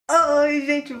Oi,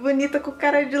 gente, bonita com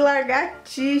cara de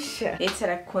lagartixa. E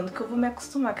será que quando que eu vou me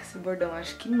acostumar com esse bordão?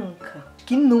 Acho que nunca. Acho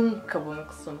que nunca vou me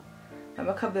acostumar. Olha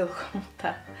meu cabelo como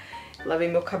tá. Lavei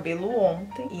meu cabelo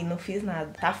ontem e não fiz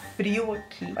nada. Tá frio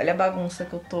aqui. Olha a bagunça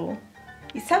que eu tô.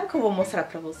 E sabe o que eu vou mostrar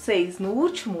pra vocês? No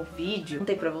último vídeo,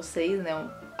 contei pra vocês, né,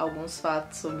 alguns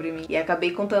fatos sobre mim. E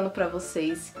acabei contando pra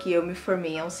vocês que eu me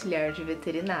formei em auxiliar de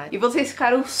veterinário. E vocês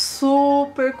ficaram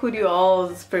super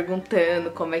curiosos,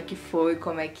 perguntando como é que foi,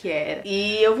 como é que era.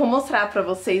 E eu vou mostrar pra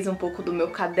vocês um pouco do meu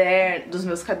caderno, dos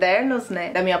meus cadernos,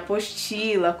 né, da minha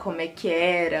apostila, como é que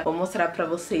era. Vou mostrar pra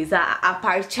vocês a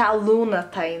parte aluna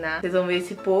Thaina. Vocês vão ver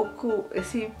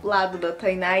esse lado da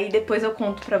Thaina e depois eu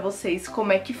conto pra vocês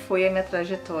como é que foi a minha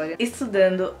trajetória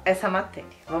estudando essa matéria.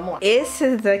 Vamos lá.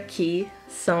 Esses aqui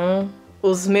são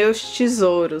os meus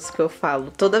tesouros que eu falo.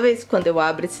 Toda vez quando eu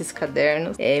abro esses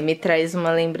cadernos, me traz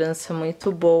uma lembrança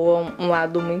muito boa, um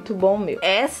lado muito bom meu.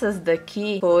 Essas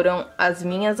daqui foram as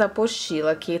minhas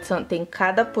apostilas, que tem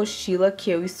cada apostila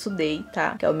que eu estudei,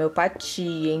 tá? Que é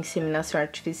homeopatia, inseminação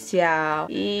artificial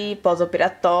e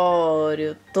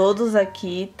pós-operatório. Todos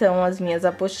aqui estão as minhas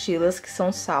apostilas que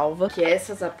são salvas. Que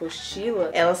essas apostilas,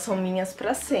 elas são minhas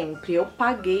pra sempre. Eu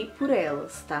paguei por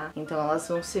elas, tá? Então elas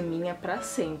vão ser minhas pra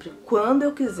sempre. Quando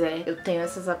eu quiser, eu tenho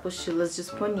essas apostilas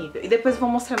disponíveis. E depois eu vou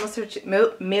mostrar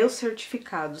meus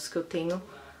certificados, que eu tenho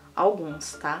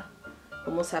alguns, tá?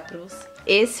 Vou mostrar pra você.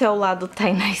 Esse é o lado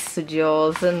Thaina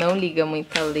estudiosa, não liga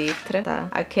muita letra, tá?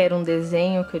 Aqui era um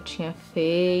desenho que eu tinha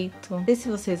feito. Não sei se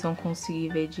vocês vão conseguir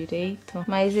ver direito,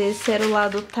 mas esse era o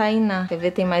lado Thaina. Quer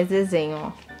ver? Tem mais desenho,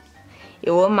 ó.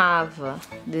 Eu amava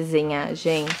desenhar,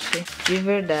 gente, de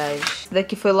verdade. Isso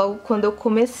daqui foi logo quando eu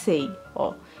comecei,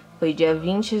 ó. Foi dia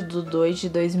 20/2 de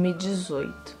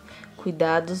 2018.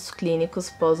 Cuidados clínicos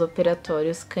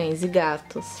pós-operatórios cães e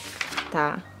gatos,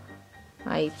 tá?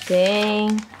 Aí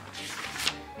tem...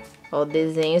 Ó, o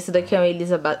desenho. Esse daqui é um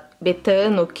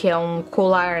elisabetano, que é um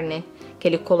colar, né?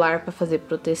 Aquele colar pra fazer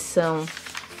proteção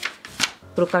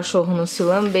pro cachorro não se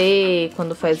lamber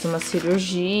quando faz uma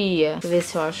cirurgia. Deixa eu ver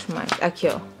se eu acho mais. Aqui,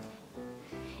 ó.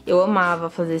 Eu amava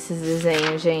fazer esses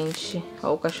desenhos, gente.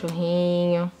 Ó, o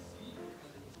cachorrinho.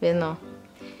 Vendo, ó.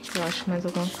 Eu acho mais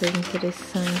alguma coisa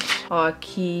interessante. Ó,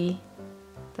 aqui.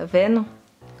 Tá vendo?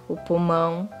 O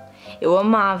pulmão. Eu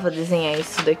amava desenhar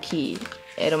isso daqui.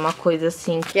 Era uma coisa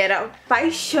assim, que era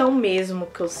paixão mesmo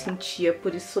que eu sentia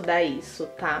por estudar isso,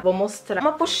 tá? Vou mostrar uma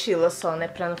apostila só, né?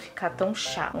 Pra não ficar tão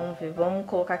chato. Vamos ver, vamos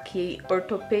colocar aqui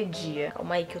ortopedia.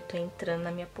 Calma aí que eu tô entrando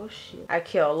na minha apostila.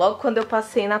 Aqui, ó, logo quando eu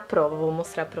passei na prova, vou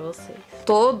mostrar pra vocês.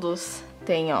 Todos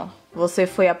tem, ó. Você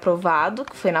foi aprovado,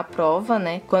 que foi na prova,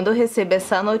 né? Quando eu recebo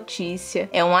essa notícia,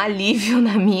 é um alívio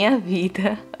na minha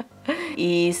vida.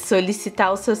 E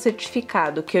solicitar o seu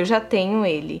certificado, que eu já tenho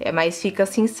ele. Mas fica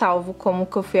assim salvo como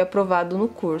que eu fui aprovado no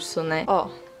curso, né? Ó,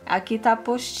 aqui tá a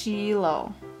apostila, ó,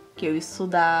 que eu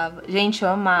estudava. Gente, eu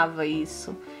amava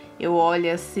isso. Eu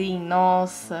olho assim,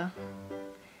 nossa.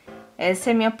 Essa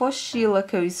é a minha apostila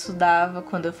que eu estudava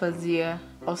quando eu fazia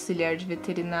auxiliar de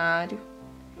veterinário.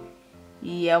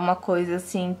 E é uma coisa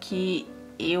assim que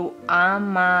eu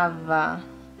amava.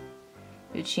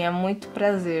 Eu tinha muito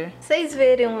prazer. Vocês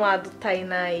verem um lado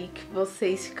Thaina aí que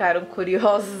vocês ficaram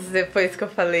curiosos depois que eu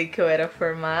falei que eu era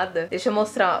formada. Deixa eu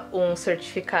mostrar um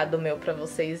certificado meu pra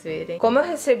vocês verem. Como eu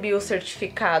recebi o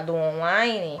certificado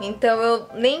online, então eu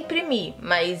nem imprimi,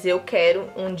 mas eu quero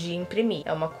um dia imprimir.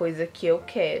 É uma coisa que eu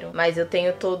quero, mas eu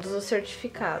tenho todos os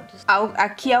certificados.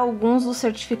 Aqui alguns dos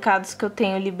certificados que eu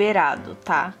tenho liberado,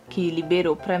 tá? Que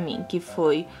liberou pra mim, que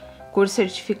foi... curso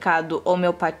certificado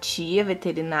homeopatia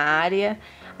veterinária,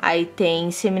 aí tem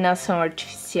inseminação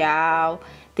artificial,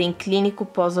 tem clínico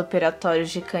pós-operatório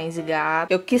de cães e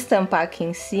gatos. Eu quis tampar aqui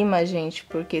em cima, gente,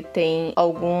 porque tem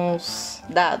alguns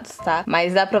dados, tá?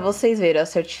 Mas dá pra vocês verem, ó,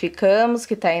 certificamos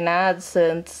que Thaina dos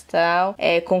Santos, tal,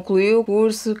 concluiu o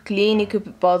curso clínico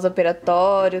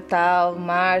pós-operatório, tal,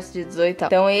 março de 18, tal.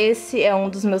 Então esse é um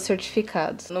dos meus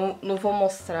certificados. Não vou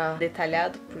mostrar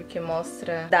detalhado, porque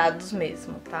mostra dados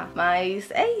mesmo, tá? Mas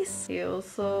é isso. Eu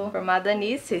sou formada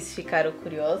nisso, vocês ficaram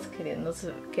curiosos,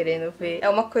 querendo ver. É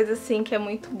uma coisa assim que é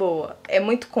muito boa. É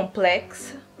muito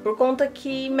complexa, por conta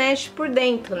que mexe por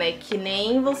dentro, né? Que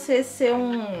nem você ser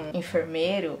um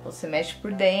enfermeiro, você mexe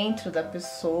por dentro da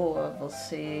pessoa,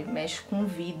 você mexe com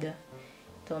vida.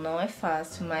 Então não é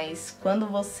fácil, mas quando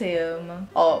você ama...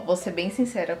 Ó, vou ser bem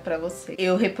sincera pra você.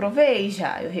 Eu reprovei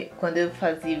já. Quando eu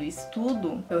fazia o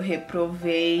estudo, eu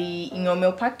reprovei em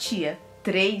homeopatia.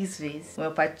 3 vezes.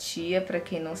 Homeopatia, pra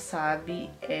quem não sabe,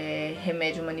 é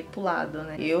remédio manipulado,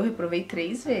 né? Eu reprovei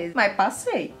 3 vezes, mas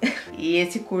passei. E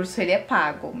esse curso, ele é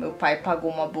pago. Meu pai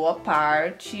pagou uma boa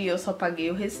parte e eu só paguei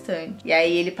o restante. E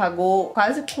aí ele pagou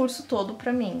quase o curso todo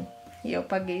pra mim. E eu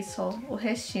paguei só o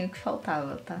restinho que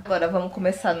faltava, tá? Agora vamos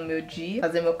começar no meu dia,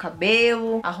 fazer meu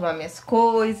cabelo, arrumar minhas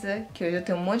coisas, que hoje eu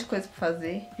tenho um monte de coisa pra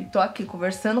fazer. E tô aqui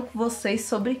conversando com vocês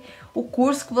sobre o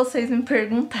curso que vocês me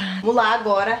perguntaram. Vou lá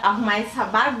agora arrumar essa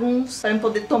bagunça pra eu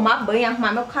poder tomar banho e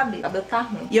arrumar meu cabelo. O cabelo tá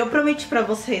ruim. E eu prometi pra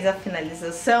vocês a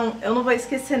finalização. Eu não vou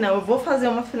esquecer não. Eu vou fazer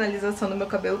uma finalização do meu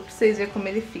cabelo pra vocês verem como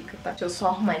ele fica, tá? Deixa eu só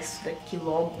arrumar isso daqui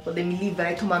logo, poder me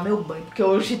livrar e tomar meu banho, porque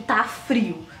hoje tá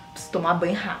frio. Preciso tomar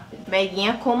banho rápido.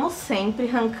 Meguinha, como sempre,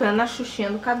 arrancando a xuxinha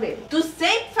do cabelo. Tu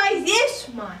sempre faz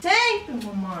isso, mãe? Sempre,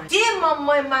 mamãe. Que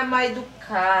mamãe mais mal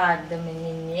educada,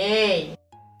 menininha.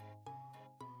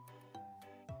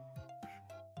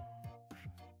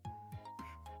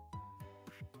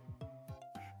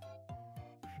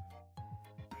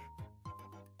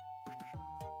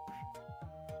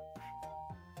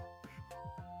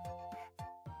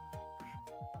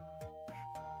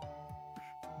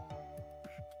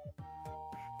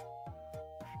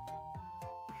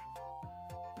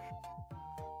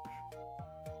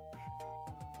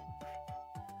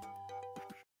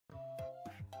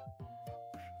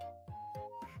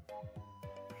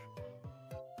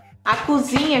 A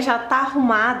cozinha já tá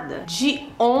arrumada de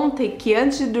ontem, que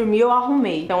antes de dormir eu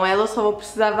arrumei. Então ela eu só vou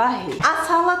precisar varrer. A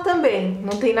sala também,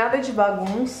 não tem nada de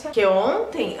bagunça. Porque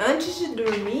ontem, antes de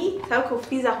dormir, sabe o que eu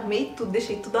fiz? Arrumei tudo,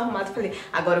 deixei tudo arrumado. Falei,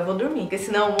 agora eu vou dormir. Porque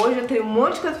senão hoje eu tenho um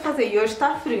monte de coisa pra fazer. E hoje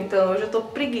tá frio, então hoje eu tô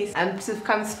com preguiça. Aí eu não preciso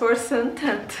ficar me esforçando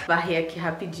tanto. Varrer aqui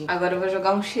rapidinho. Agora eu vou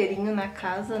jogar um cheirinho na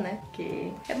casa, né?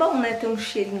 Porque é bom, né? Ter um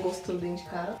cheirinho gostoso dentro de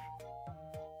casa.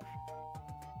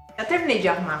 Eu terminei de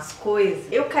arrumar as coisas,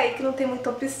 eu caí que não tem muita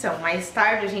opção. Mais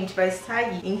tarde a gente vai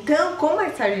sair. Então, como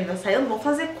mais tarde a gente vai sair, eu não vou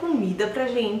fazer comida pra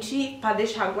gente, pra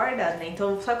deixar guardado, né?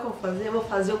 Então, sabe o que eu vou fazer? Eu vou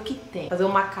fazer o que tem. Fazer um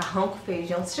macarrão com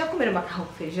feijão. Vocês já comeram macarrão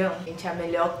com feijão? Gente, é a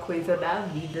melhor coisa da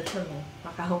vida também.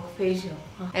 Macarrão com feijão.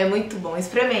 É muito bom,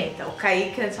 experimenta. O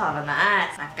Kaique antes falava,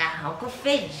 macarrão com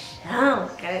feijão.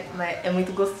 Mas é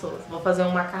muito gostoso. Vou fazer um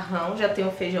macarrão, já tenho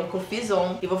o feijão que eu fiz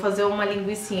ontem. E vou fazer uma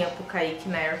linguicinha pro Kaique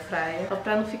na air fryer. Só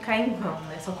pra não ficar em vão,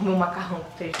 né? Só comer um macarrão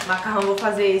com feijão. Macarrão eu vou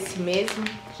fazer esse mesmo,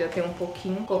 já tem um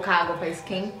pouquinho. Colocar água pra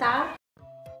esquentar.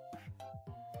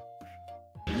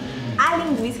 A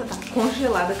linguiça tá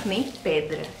congelada que nem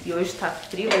pedra. E hoje tá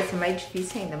frio, vai ser mais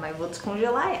difícil ainda, mas vou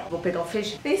descongelar ela. Vou pegar o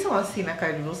feijão. Vocês são assim na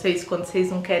casa de vocês, quando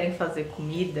vocês não querem fazer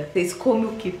comida, vocês comem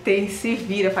o que tem, se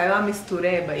vira, faz uma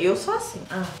mistureba. Eu sou assim.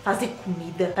 Fazer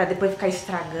comida pra depois ficar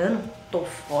estragando? Tô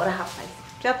fora, rapaz.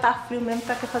 Já tá frio mesmo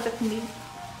pra quer fazer comida.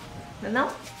 Não é não?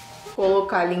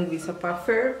 Colocar a linguiça pra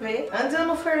ferver. Antes eu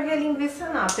não fervia a linguiça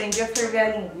não, aprendi a ferver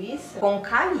a linguiça com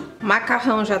cali. O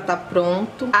macarrão já tá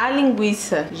pronto. A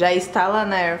linguiça já está lá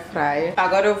na air fryer.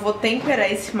 Agora eu vou temperar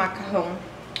esse macarrão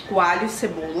com alho e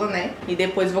cebola, né? E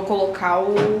depois vou colocar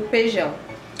o feijão.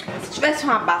 Se tivesse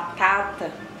uma batata,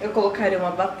 eu colocaria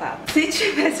uma batata. Se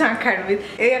tivesse uma carne moída,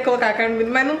 eu ia colocar a carne moída,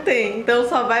 mas não tem. Então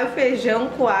só vai o feijão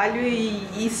com alho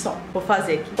e só. Vou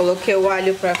fazer aqui. Coloquei o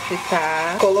alho pra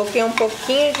fritar. Coloquei um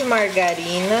pouquinho de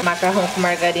margarina. Macarrão com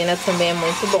margarina também é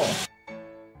muito bom.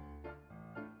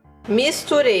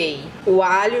 Misturei o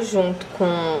alho junto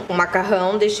com o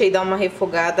macarrão, deixei dar uma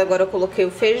refogada, agora eu coloquei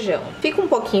o feijão. Fica um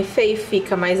pouquinho feio,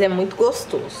 fica, mas é muito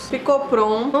gostoso. Ficou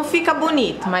pronto, não fica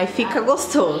bonito, mas fica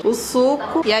gostoso. O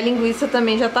suco e a linguiça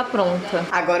também já tá pronta.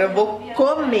 Agora eu vou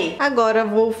comer. Agora eu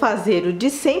vou fazer o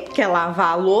de sempre, que é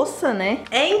lavar a louça, né?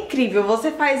 É incrível,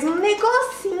 você faz um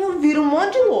negocinho, vira um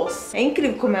monte de louça. É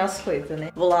incrível comer as coisas, né?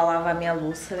 Vou lá lavar minha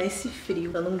louça nesse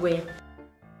frio, eu não aguento.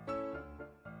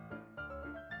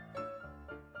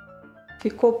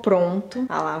 Ficou pronto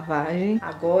a lavagem.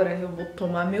 Agora eu vou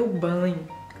tomar meu banho.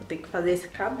 Eu tenho que fazer esse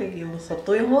cabelo, só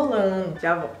tô enrolando.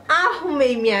 Já vou.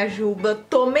 Arrumei minha juba,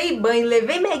 tomei banho,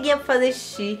 levei Meguinha pra fazer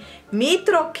xixi, me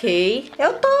troquei.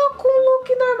 Eu tô com um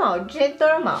look normal, de jeito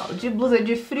normal. De blusa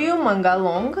de frio, manga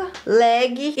longa,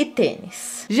 leg e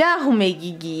tênis. Já arrumei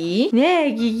Guigui, né,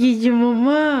 Guigui de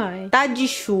mamãe? Tá de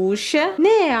Xuxa,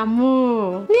 né,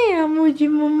 amor? Né, amor de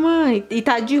mamãe? E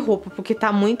tá de roupa, porque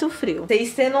tá muito frio.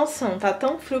 Vocês têm noção, tá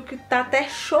tão frio que tá até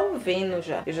chovendo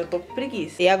já. Eu já tô com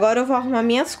preguiça. E agora eu vou arrumar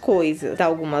minhas coisas. Tá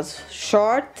algumas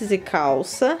shorts e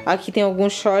calça. Aqui tem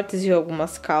alguns shorts e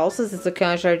algumas calças. Essa aqui é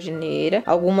uma jardineira.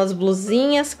 Algumas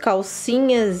blusinhas,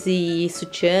 calcinhas e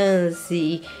sutiãs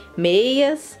e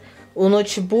meias. O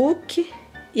notebook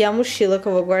e a mochila que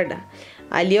eu vou guardar.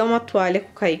 Ali é uma toalha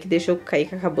que o Kaique deixou, que o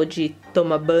Kaique acabou de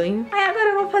tomar banho. Aí agora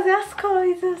eu vou fazer as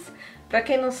coisas. Pra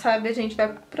quem não sabe, a gente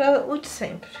vai pra o de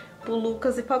sempre. Pro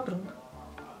Lucas e pra Bruno.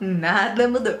 Nada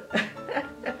mudou.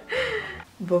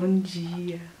 Bom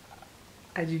dia.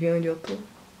 Adivinha onde eu tô?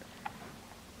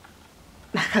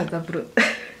 Na casa da Bruna.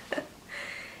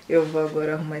 Eu vou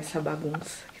agora arrumar essa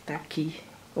bagunça que tá aqui.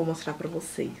 Vou mostrar pra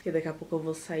vocês. E daqui a pouco eu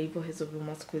vou sair, vou resolver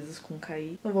umas coisas com o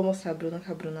Caí. Não vou mostrar a Bruna,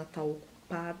 que a Bruna tá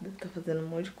ocupada. Tá fazendo um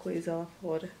monte de coisa lá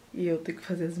fora. E eu tenho que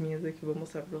fazer as minhas aqui. Vou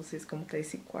mostrar pra vocês como tá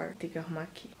esse quarto. Tem que arrumar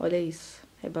aqui. Olha isso.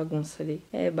 É bagunça ali.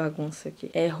 É bagunça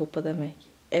aqui. É roupa da Meg.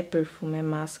 É perfume, é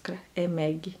máscara, é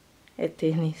Meg. É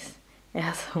tênis. É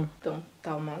ação. Então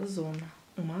tá uma zona.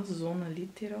 Uma zona,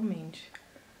 literalmente.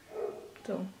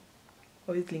 Então,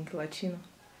 o Slink latino.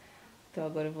 Então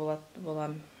agora eu vou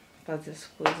lá fazer as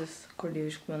coisas. Acordei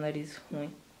hoje com meu nariz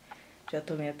ruim. Já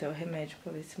tomei até o remédio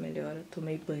pra ver se melhora.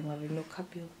 Tomei banho, lavei meu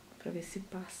cabelo pra ver se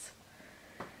passa.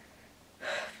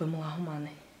 Vamos lá arrumar,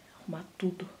 né? Arrumar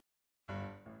tudo.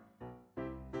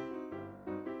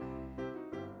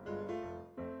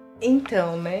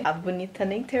 Então, né? A bonita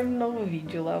nem terminou o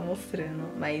vídeo lá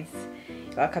mostrando, mas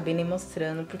eu acabei nem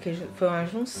mostrando porque foi uma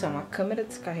junção. A câmera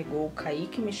descarregou, o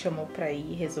Kaique me chamou pra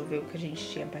ir, resolver o que a gente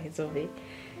tinha pra resolver.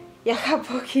 E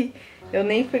acabou que eu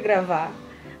nem fui gravar.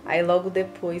 Aí logo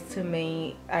depois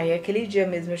também, aí aquele dia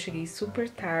mesmo eu cheguei super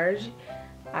tarde,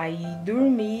 aí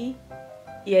dormi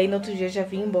e aí no outro dia já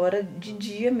vim embora de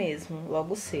dia mesmo,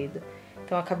 logo cedo.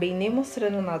 Então eu acabei nem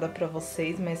mostrando nada pra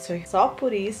vocês, mas foi só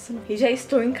por isso. E já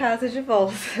estou em casa de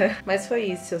volta. Mas foi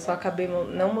isso, eu só acabei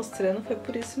não mostrando, foi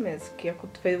por isso mesmo. Que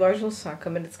foi uma junção, a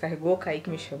câmera descarregou, o Kaique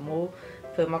me chamou,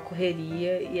 foi uma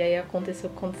correria e aí aconteceu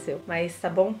o que aconteceu. Mas tá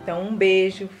bom? Então um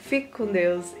beijo, fique com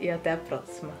Deus e até a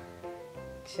próxima.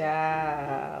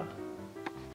 Tchau!